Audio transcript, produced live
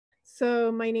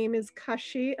So my name is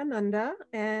Kashi Ananda,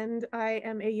 and I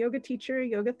am a yoga teacher,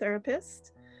 yoga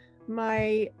therapist.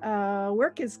 My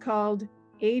work is called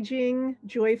Aging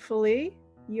Joyfully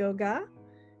Yoga,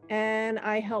 and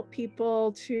I help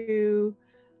people to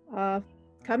uh,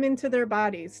 come into their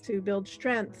bodies, to build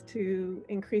strength, to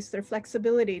increase their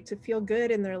flexibility, to feel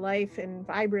good in their life and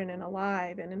vibrant and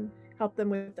alive, and help them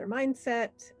with their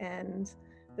mindset and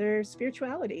their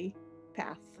spirituality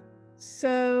path.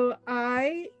 So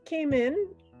I came in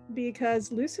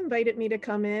because Luz invited me to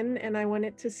come in and I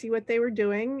wanted to see what they were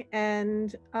doing.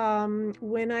 And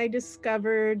when I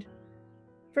discovered,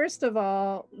 first of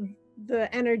all,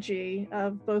 the energy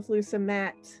of both Luz and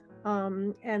Matt,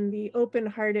 and the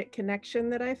open-hearted connection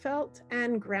that I felt,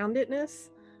 and groundedness,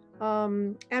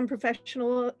 and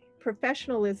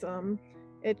professionalism,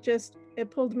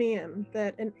 it pulled me in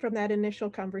from that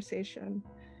initial conversation.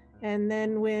 And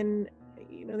then when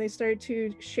they started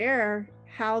to share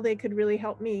how they could really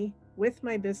help me with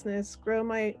my business, grow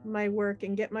my work,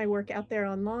 and get my work out there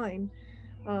online,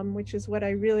 which is what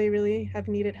I really have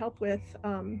needed help with.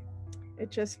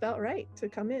 It just felt right to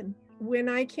come in. When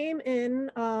I came in,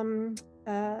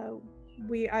 I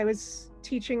was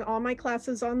teaching all my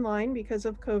classes online because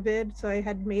of COVID, so I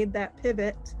had made that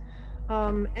pivot,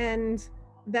 and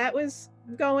that was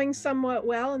going somewhat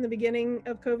well. In the beginning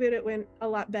of COVID, it went a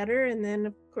lot better, and then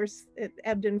of course it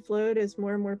ebbed and flowed as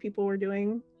more and more people were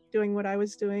doing what I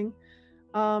was doing.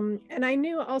 And I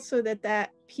knew also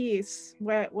that piece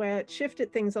where it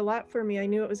shifted things a lot for me, I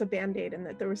knew it was a band-aid and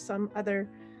that there was some other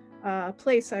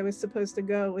place I was supposed to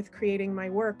go with creating my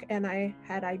work. And I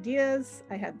had ideas,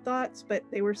 I had thoughts, but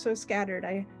they were so scattered.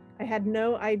 I had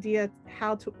no idea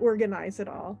how to organize it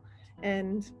all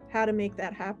and how to make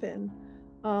that happen.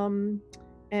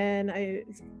 And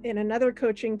in another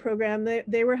coaching program,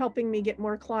 they were helping me get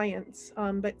more clients,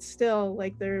 but still,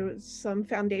 like, there was some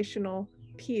foundational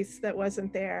piece that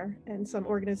wasn't there and some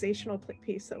organizational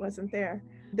piece that wasn't there.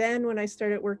 Then when I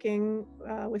started working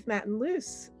with Matt and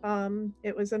Luz,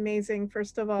 it was amazing.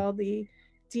 First of all, the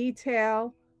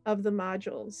detail of the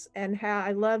modules and how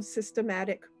I love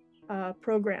systematic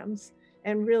programs.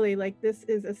 And really, like, this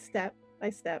is a step by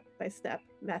step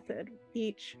method.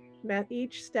 Each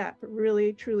step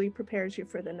really truly prepares you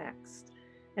for the next.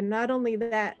 And not only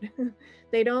that,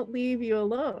 they don't leave you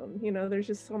alone. There's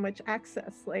just so much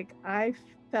access. Like, I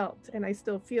felt, and I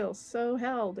still feel, so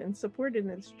held and supported in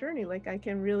this journey. Like, I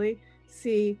can really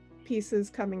see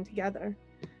pieces coming together.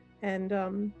 And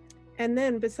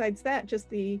then besides that, just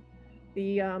the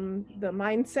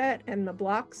mindset and the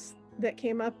blocks that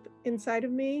came up inside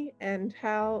of me, and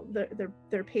how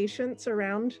their patience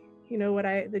around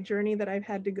the journey that I've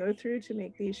had to go through to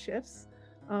make these shifts,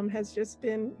 has just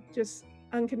been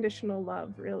unconditional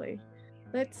love, really.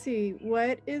 Let's see,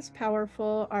 what is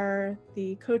powerful are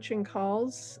the coaching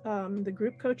calls, the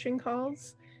group coaching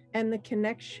calls, and the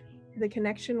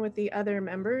connection with the other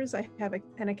members. I have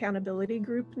an accountability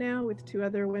group now with 2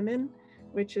 other women,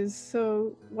 which is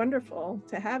so wonderful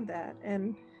to have that.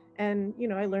 And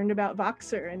I learned about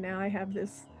Voxer, and now I have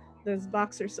this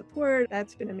Voxer support.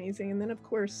 That's been amazing. And then of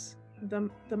course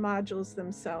the modules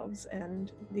themselves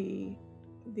and the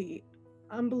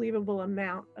unbelievable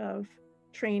amount of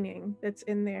training that's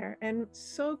in there, and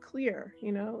so clear,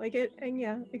 like it. And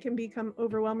yeah, it can become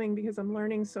overwhelming because I'm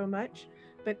learning so much,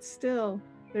 but still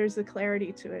there's a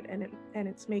clarity to it, and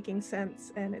it's making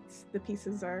sense, and the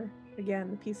pieces are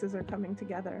coming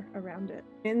together around it.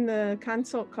 In the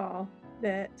consult call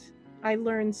that I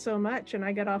learned so much, and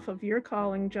I got off of your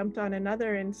call and jumped on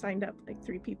another and signed up like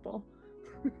 3 people.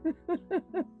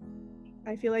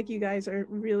 I feel like you guys are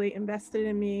really invested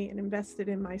in me and invested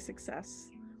in my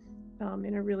success,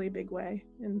 in a really big way.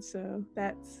 And so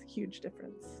that's a huge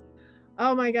difference.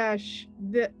 Oh my gosh,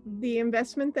 the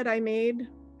investment that I made,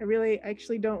 I really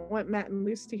actually don't want Matt and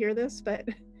Luz to hear this, but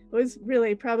it was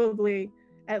really probably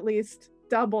at least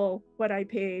double what I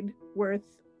paid worth.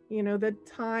 The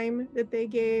time that they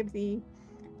gave, the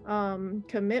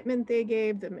commitment they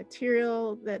gave, the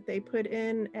material that they put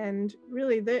in, and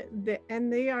really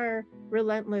and they are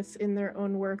relentless in their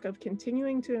own work of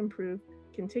continuing to improve,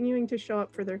 continuing to show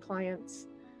up for their clients.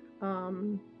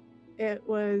 It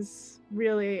was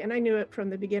really, and I knew it from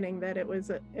the beginning that it was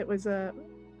a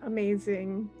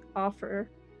amazing offer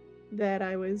that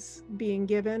I was being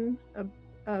given,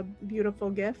 a beautiful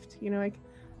gift.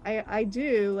 I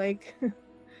do, like,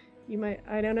 you might,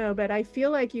 I don't know, but I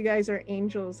feel like you guys are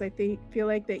angels. I feel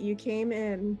like that you came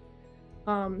in,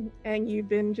 and you've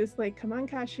been just like, come on,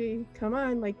 Kashi, come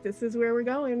on, like, this is where we're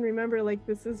going. Remember, like,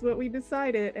 this is what we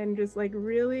decided, and just like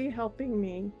really helping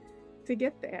me to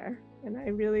get there. And I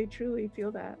really truly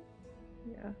feel that.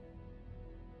 Yeah.